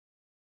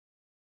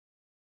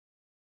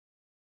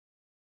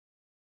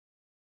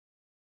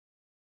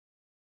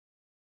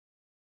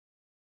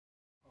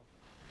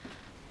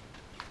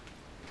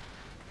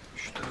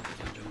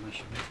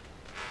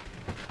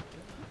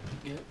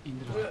Gel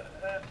indir abi.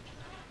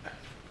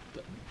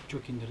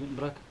 Çok indirdim.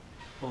 Bırak.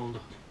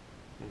 Oldu.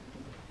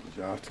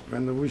 Ya artık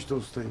ben de bu işte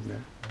ustayım ya.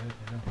 Evet,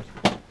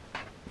 evet.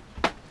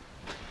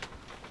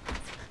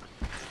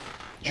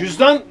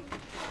 Cüzdan.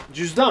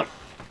 Cüzdan.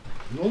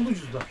 Ne oldu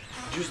cüzdan?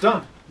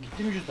 Cüzdan.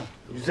 Gitti mi cüzdan?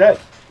 Güzel.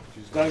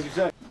 Cüzdan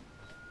güzel.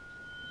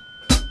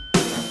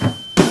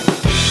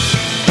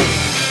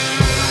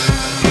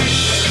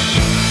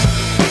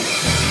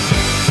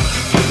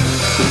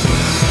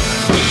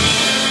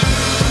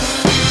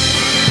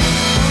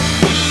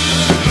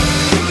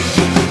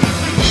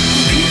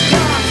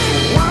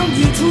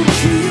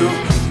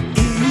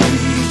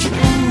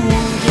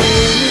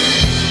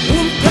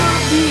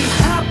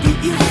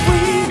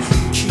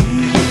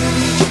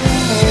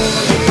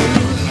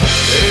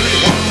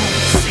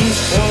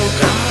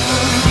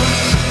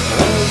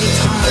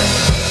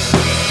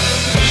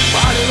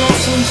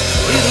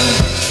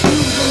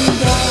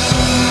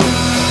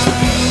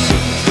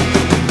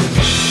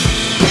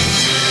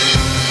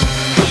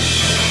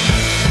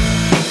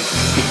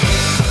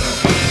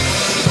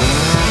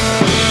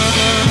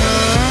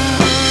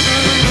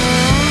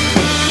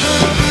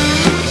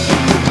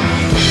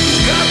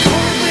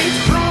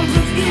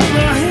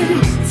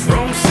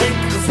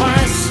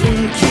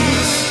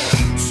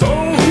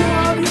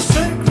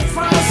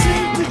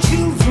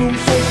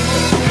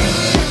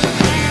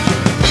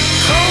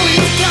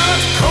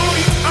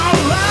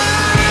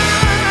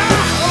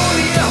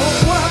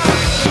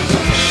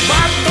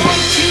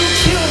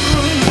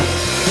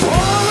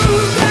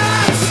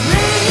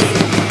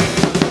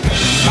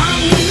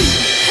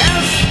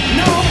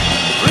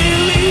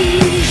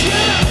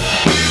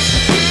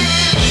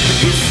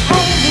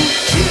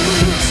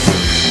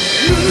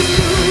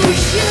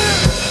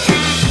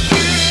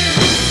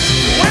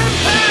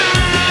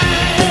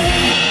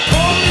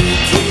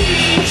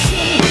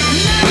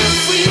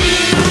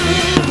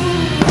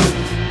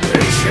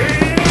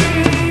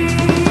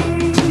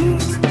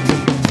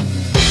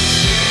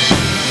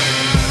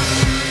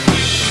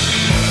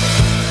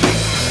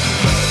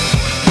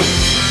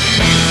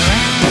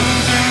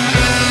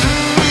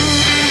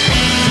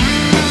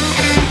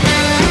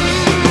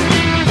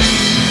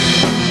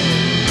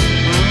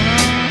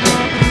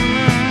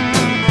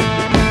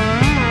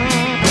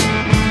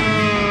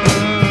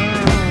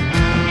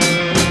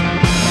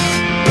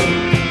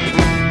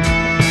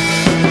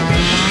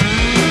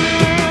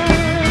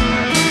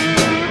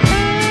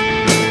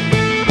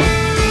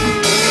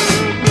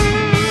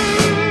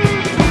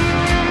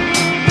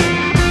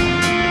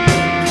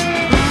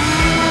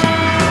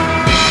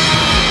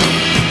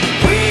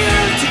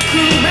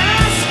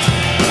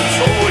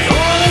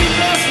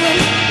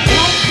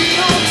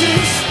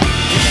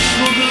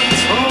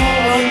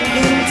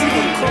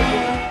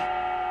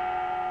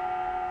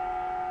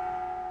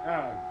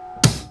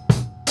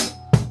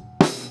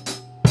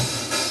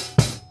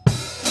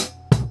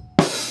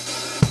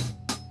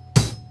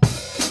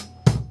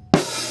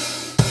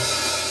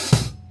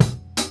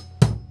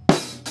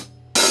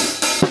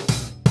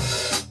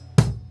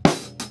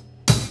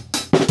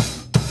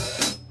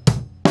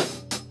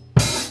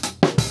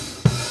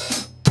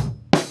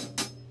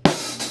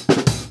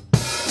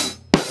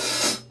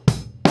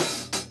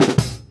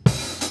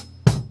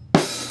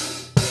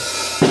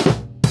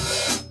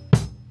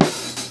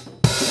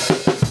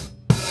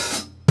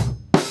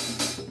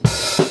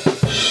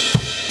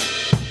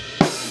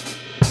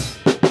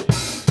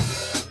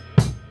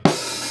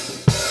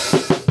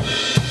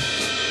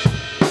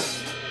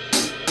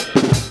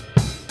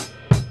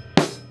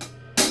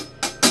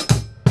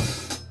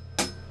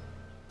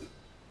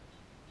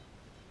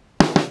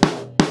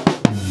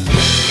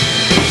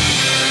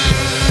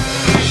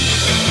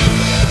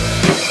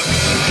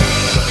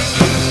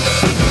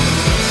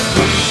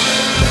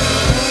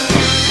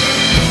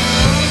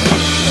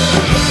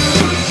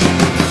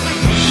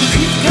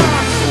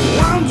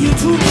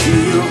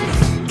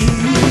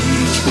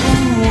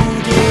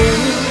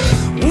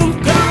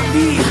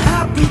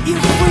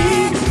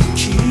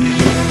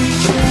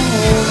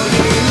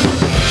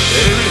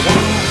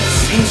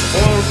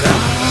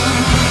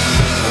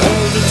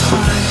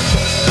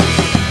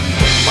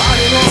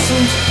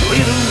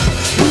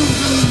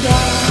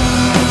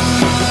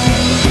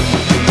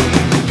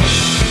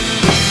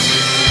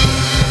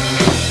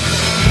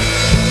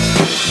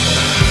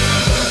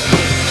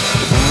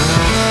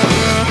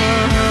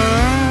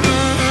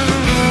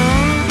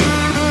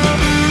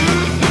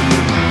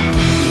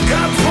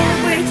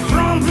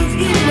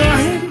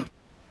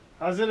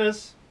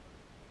 Hazırız.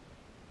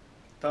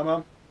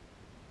 Tamam.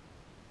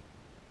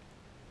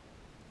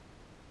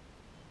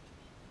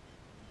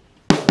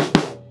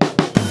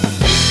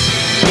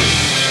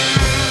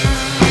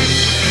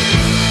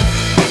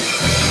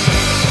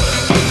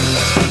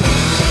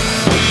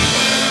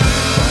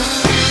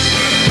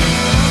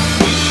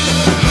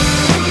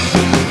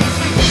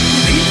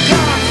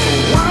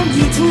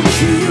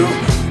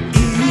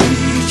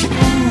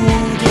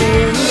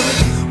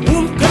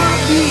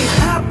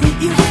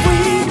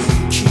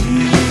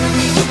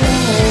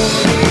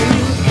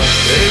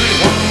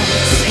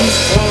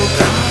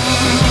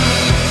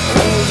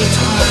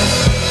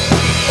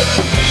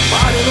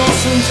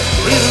 innocent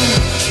little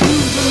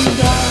children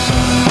die.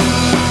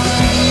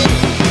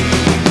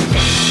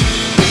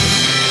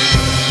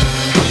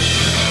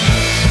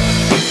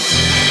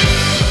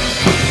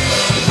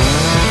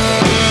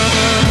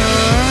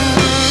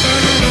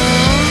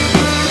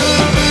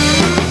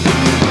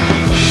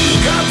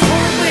 God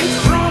forbid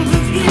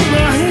granted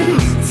Ibrahim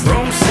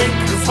from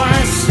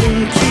sacrificing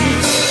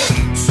kids.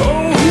 So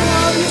who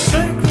are you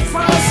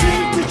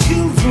sacrificing the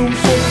children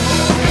for?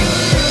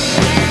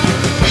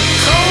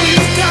 Call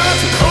it God,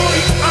 call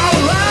it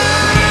Allah,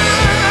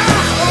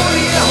 or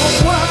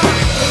Yehovah,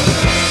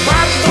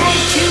 but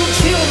don't kill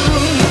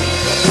children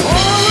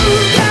for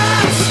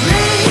God's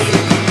name.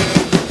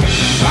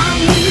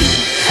 Family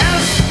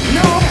has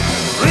no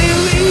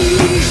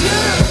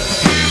religion.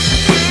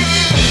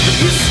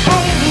 It's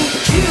all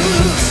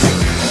kills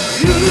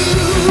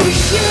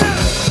illusion.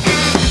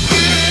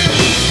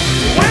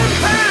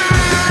 Vampire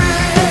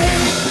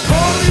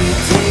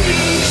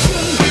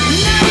politician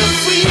never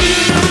feel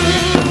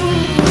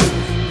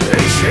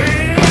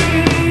ashamed.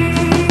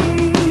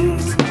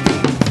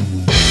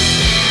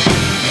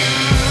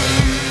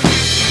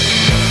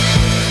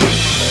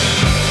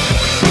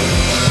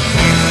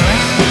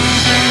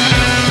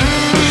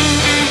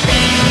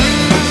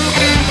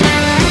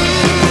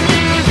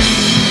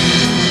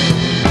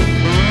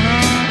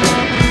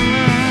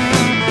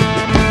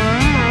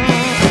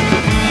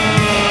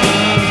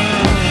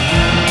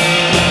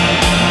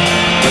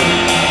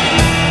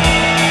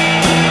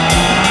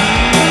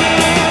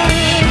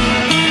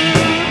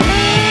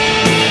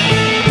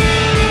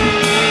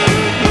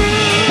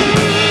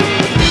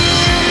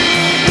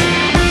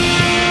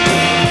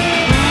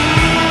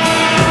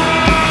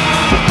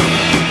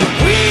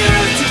 We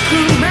have to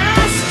come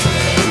mask,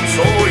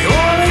 so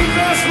your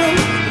investment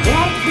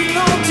won't be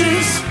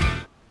noticed.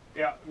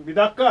 Ya bir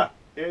dakika.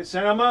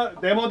 Sen ama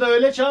demoda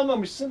öyle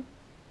çalmamışsın.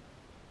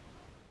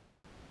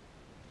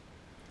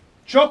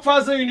 Çok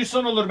fazla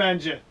unison olur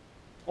bence.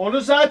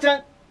 Onu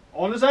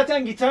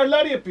zaten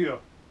gitarlar yapıyor.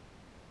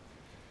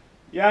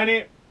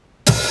 Yani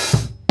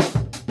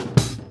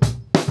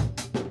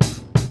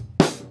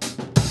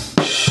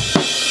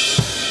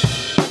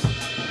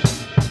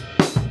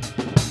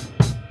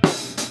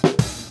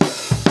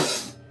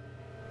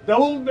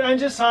davul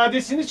bence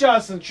sadesini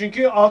çalsın.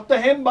 Çünkü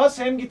altta hem bas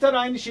hem gitar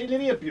aynı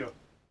şeyleri yapıyor.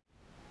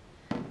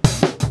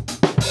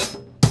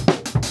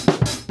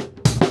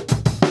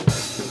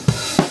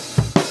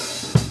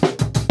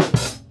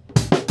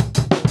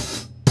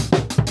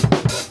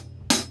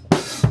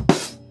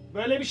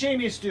 Böyle bir şey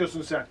mi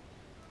istiyorsun sen?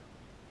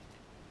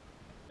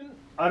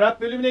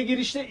 Arap bölümüne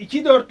girişte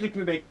 2/4'lük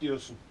mü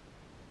bekliyorsun?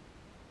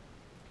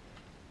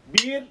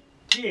 1,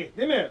 2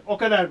 değil mi? O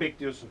kadar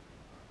bekliyorsun.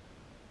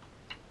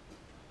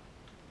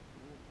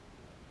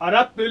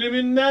 Arap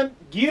bölümünden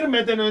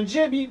girmeden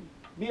önce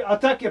bir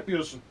atak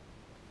yapıyorsun.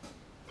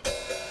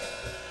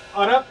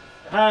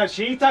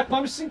 Şeyi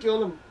takmamışsın ki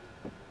oğlum.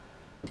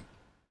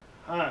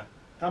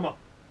 Tamam.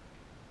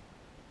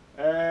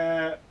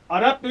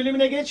 Arap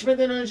bölümüne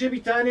geçmeden önce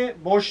bir tane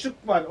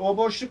boşluk var. O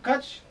boşluk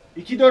kaç?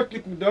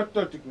 2/4'lük mü?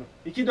 4/4'lük mü?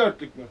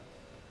 2/4'lük mü?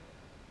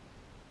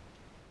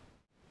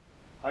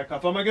 Hay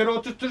kafama göre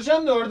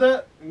oturtturacağım da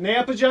orada ne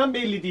yapacağım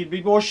belli değil.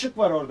 Bir boşluk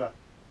var orada.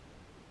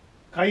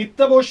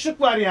 Kayıtta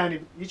boşluk var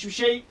yani. Hiçbir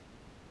şey...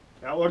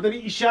 Ya orada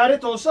bir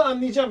işaret olsa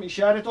anlayacağım.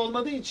 İşaret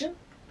olmadığı için.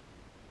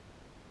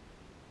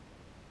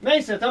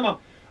 Neyse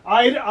tamam.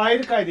 Ayrı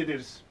ayrı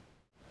kaydederiz.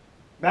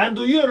 Ben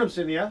duyuyorum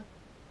seni ya.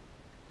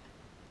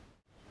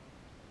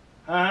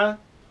 Ha.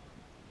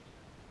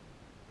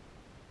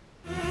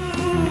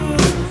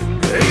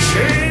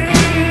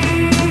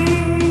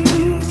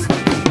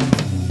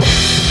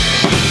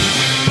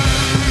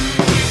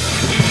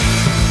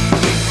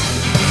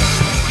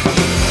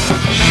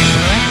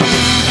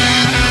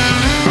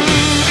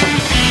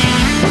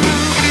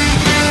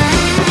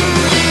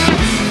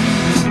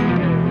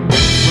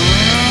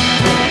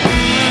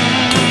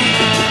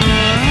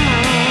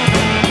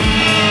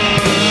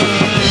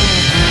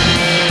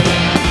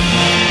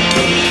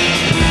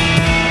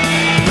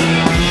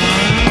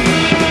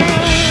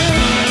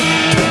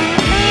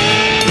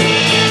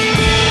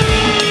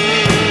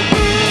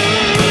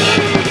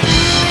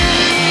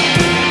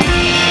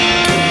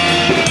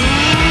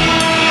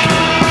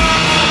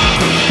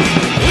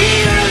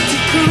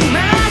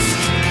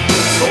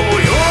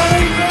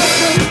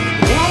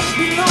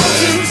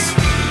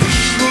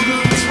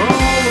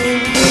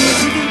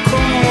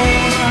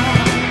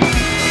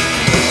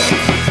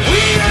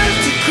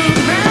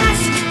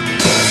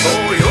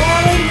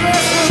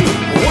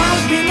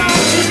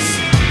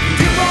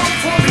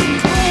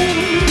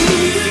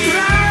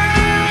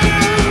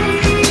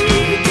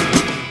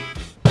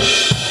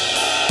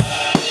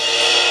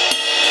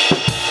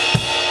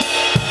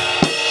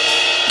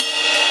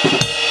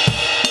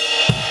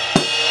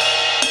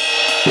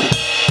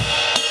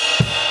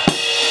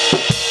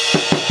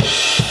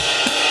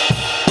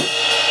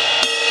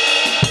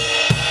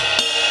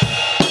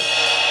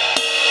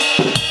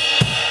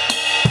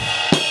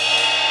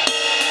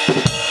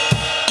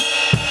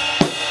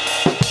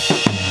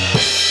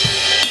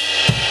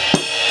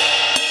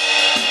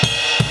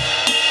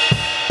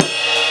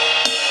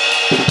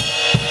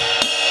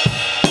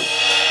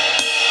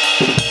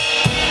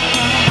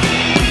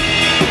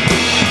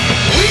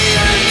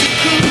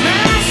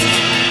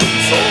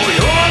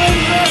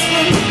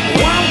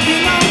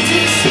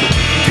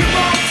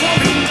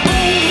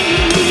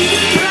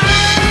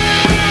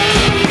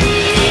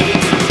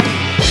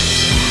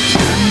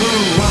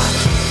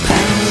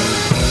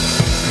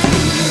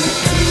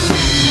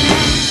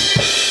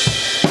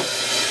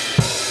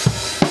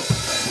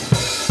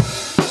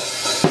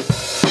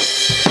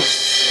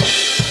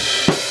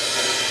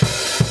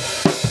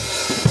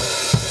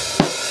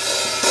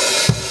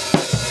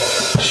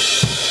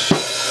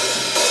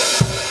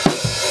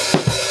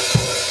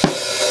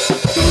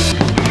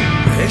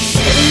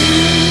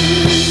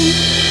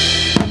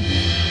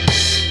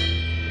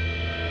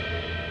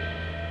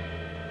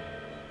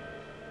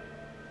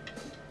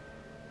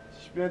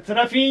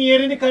 trafiğin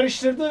yerini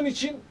karıştırdığım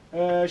için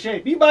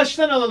bir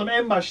baştan alalım,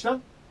 en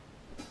baştan.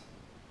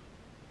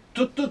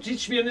 Tut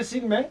hiçbirini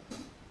silme.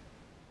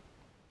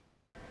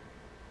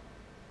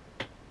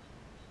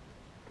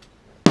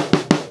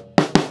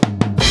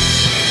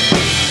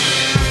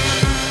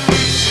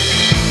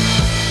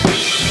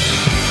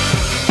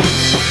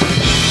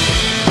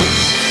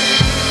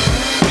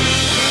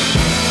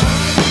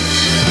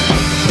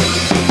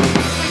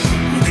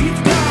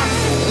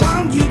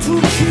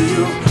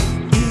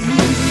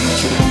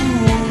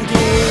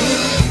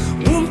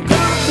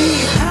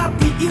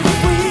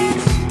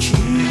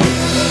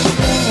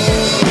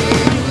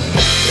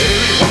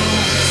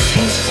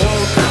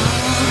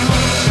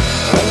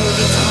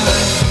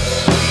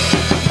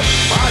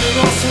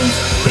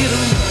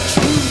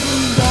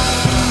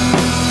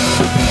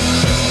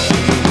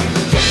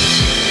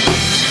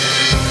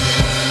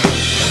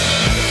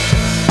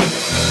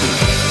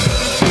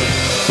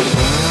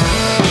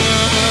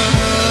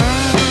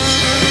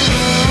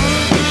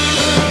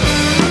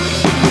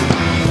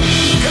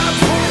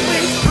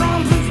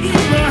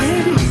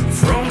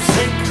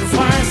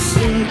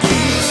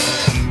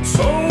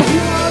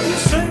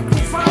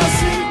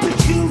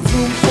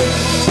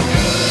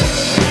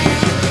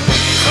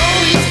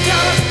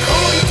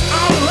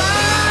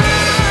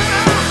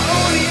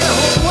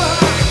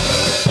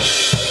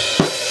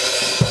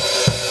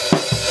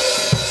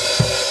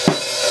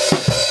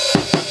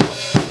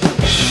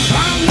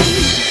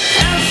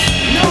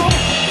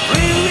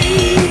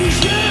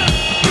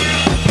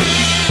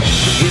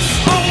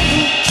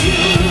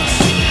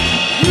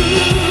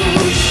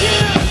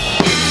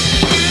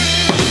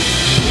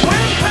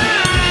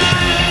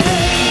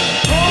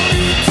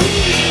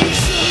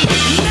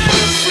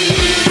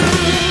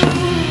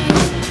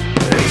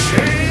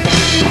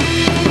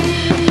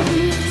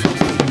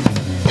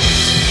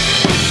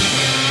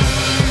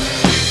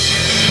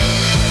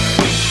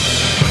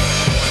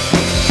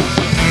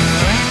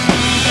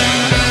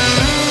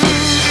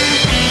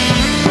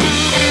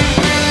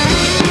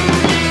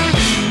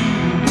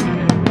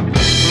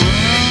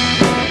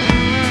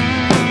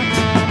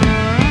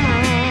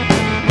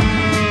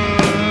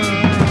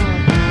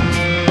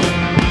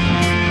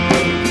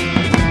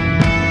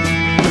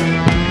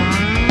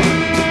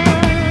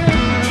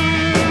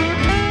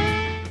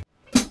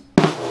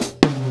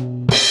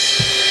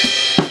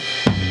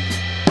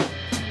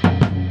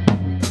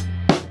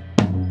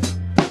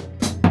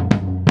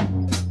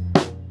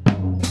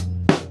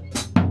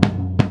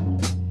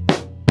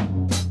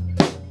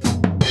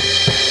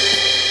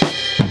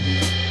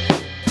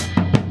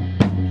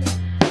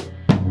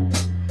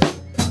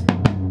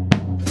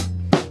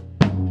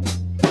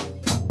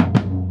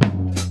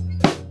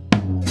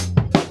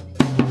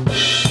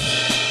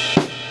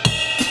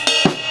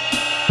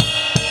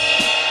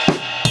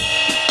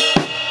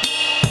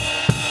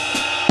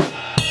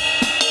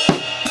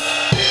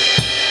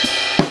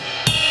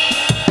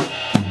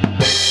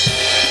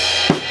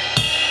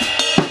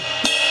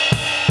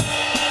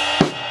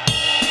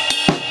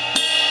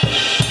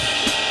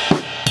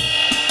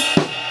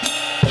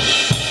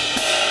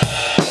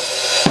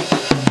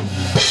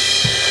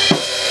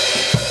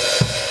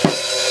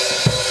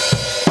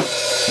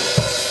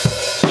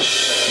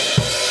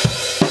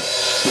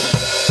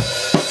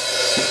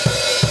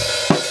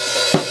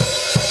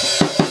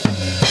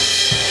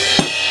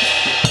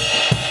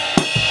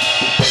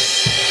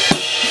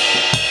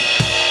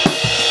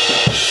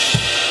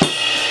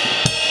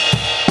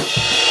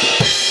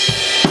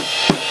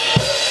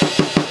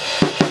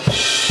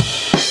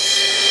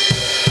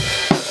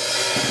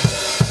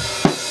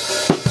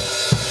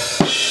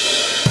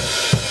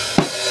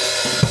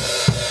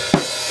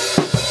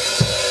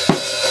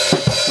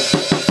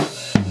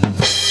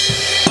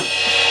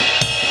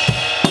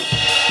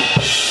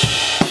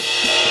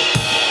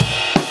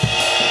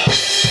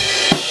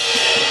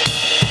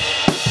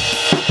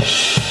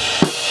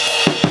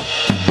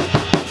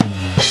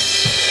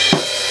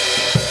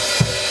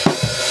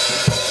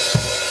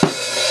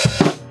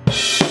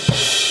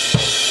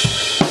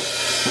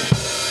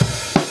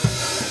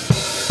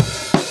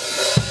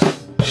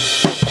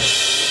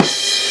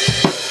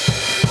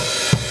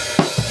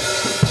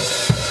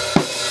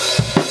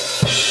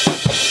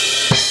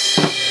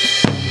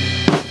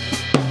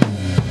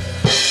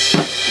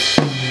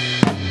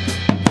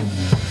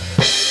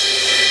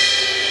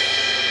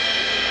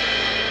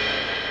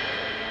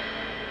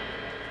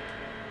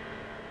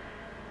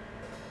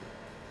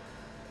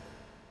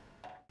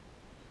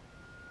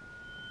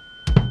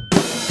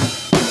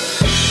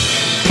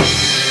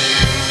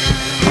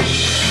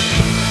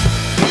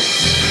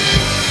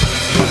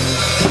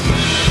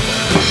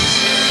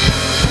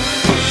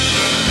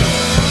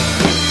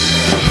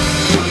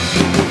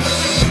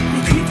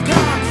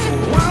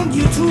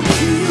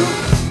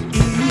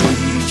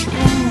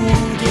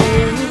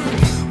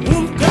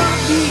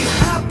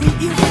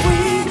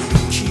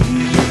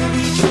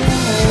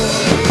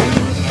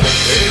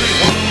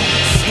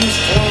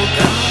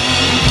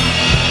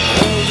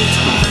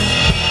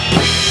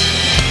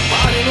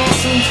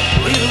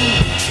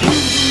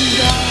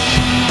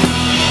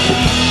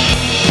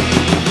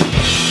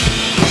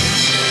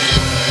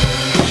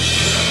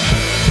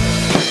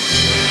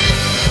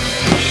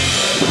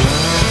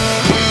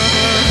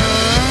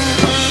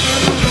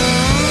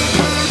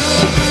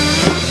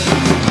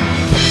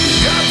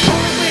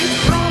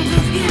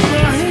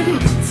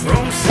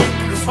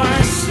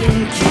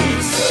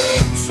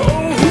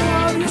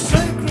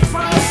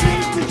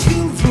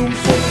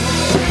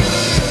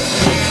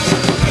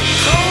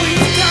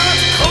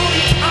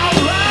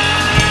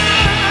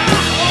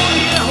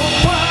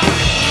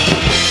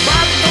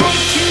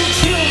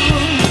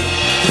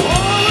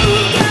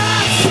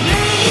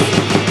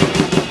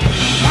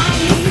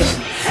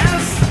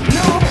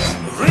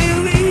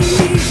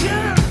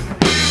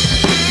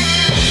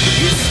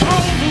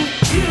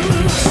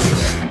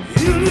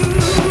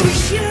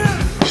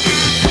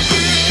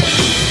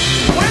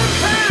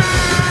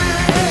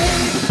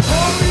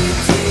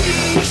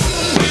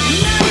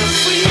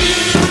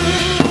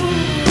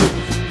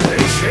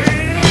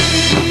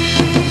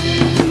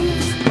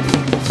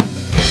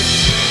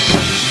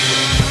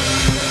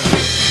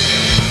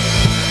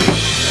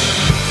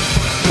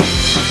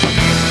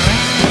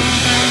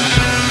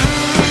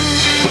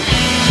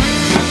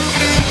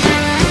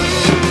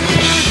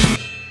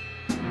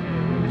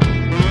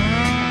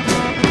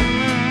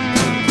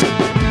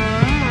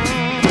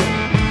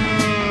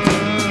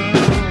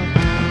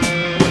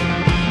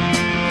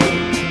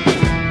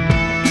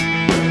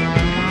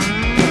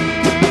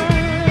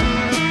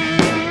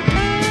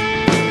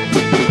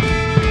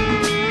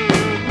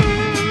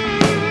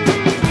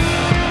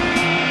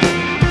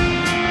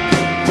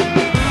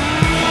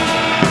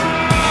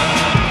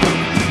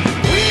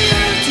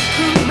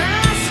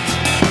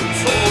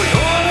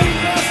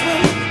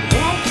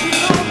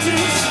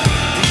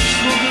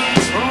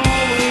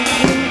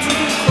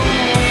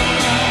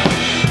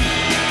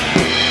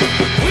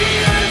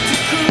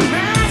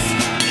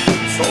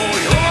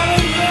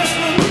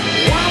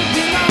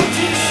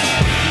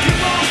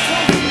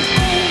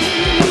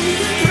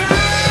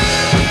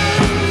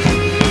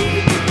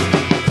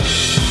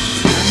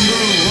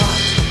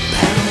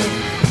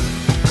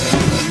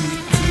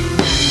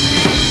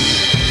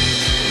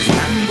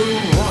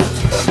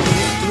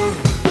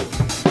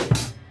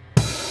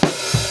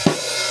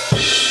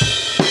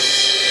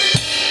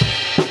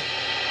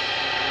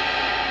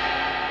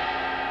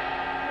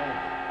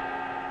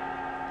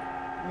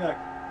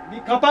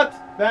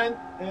 Ben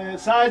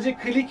sadece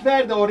klik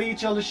ver de orayı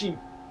çalışayım.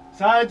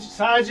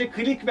 Sadece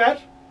klik ver.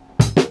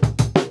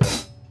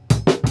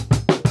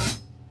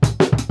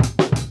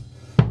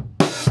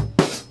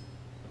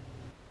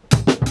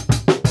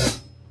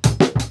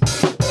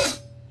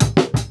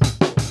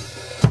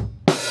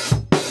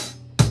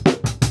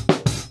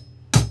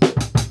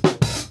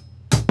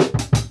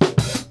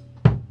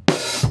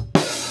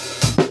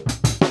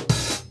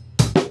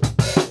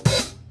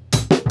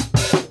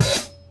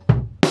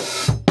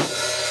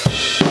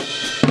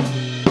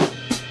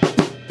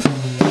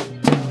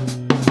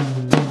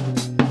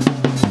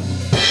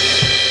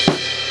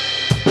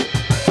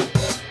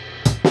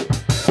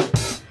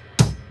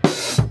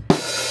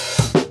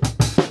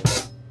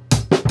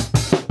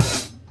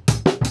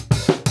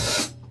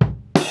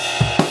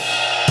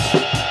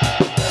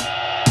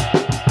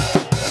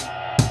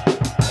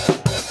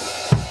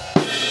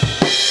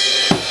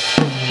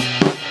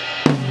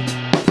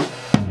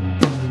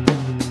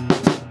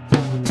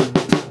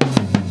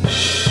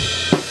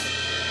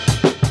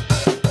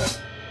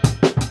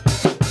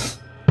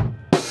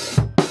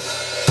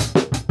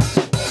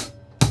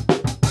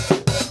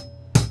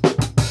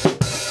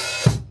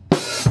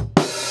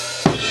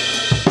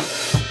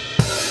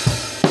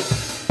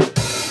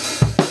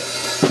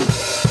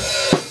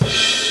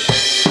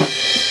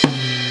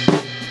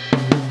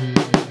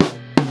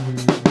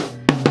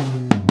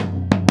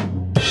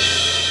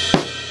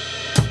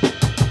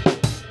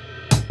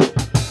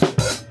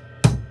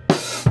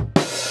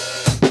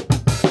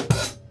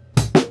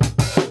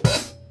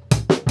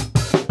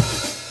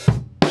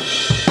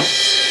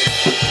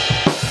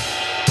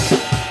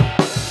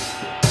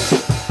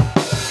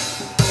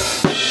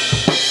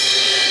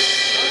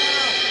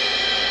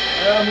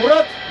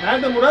 Murat,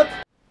 nerede Murat?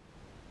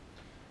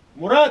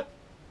 Murat,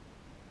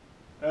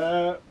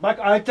 bak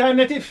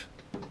alternatif.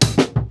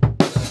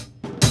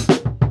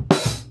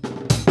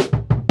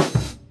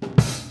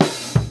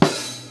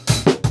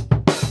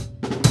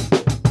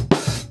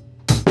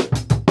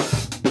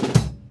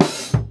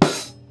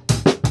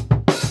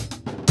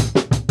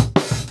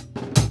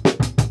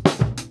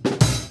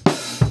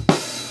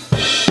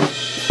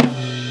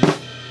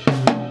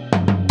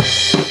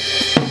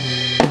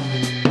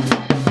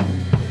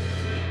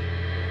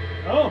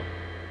 Tamam.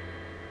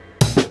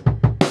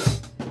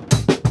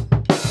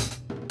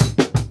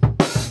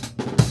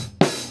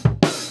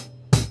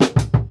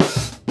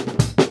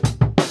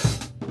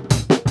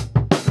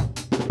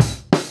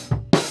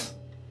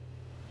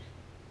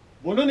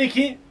 Bunun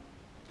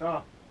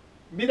tamam.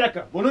 Bir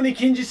dakika. Bunun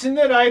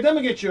ikincisinde rayda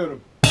mı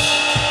geçiyorum?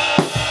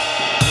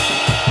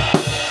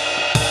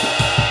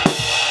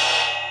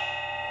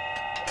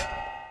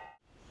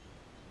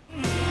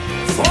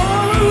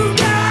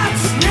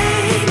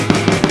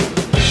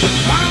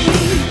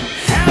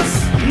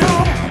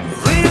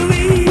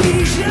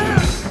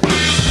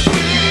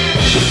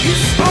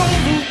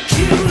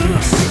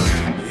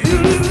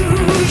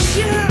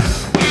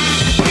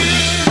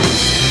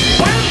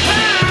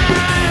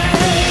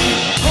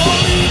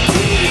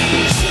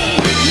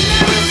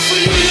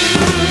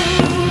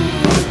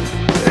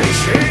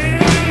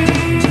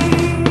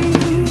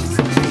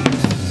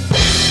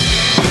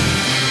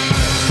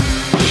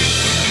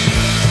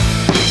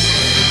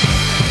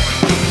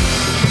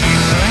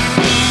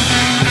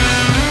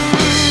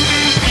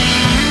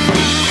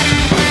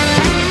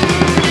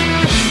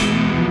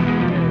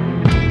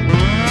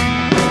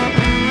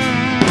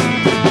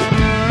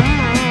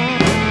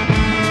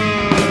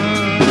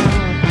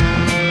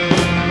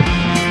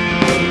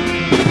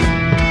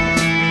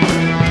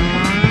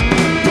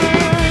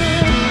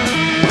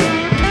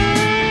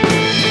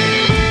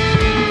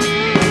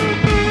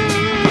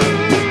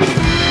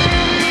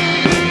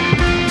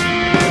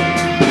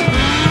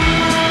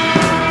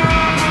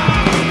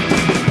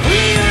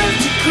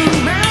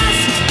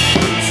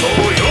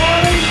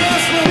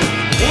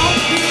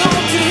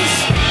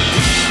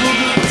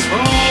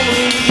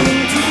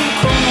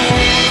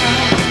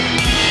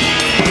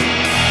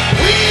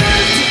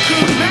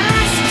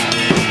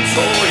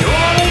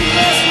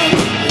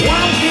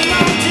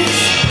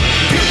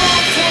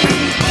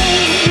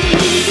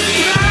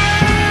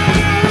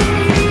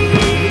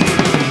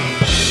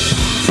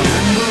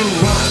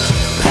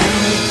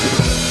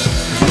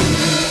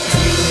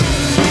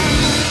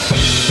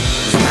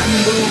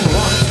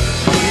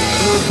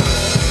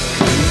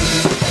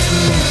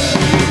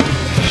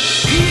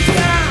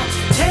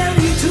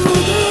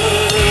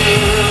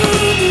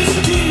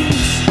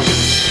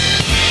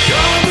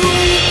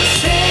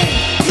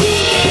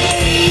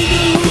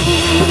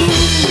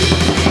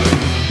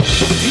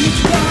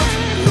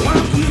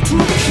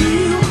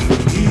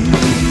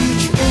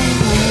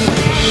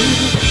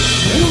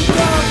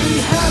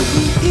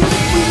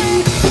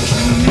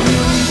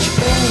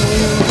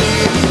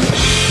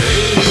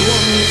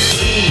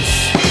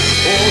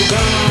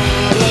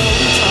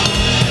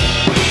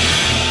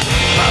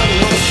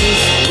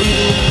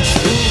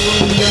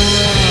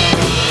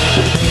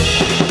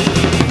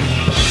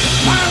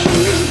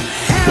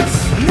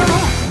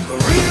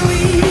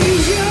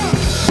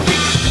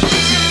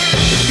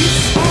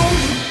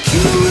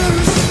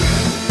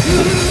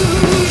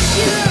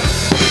 you.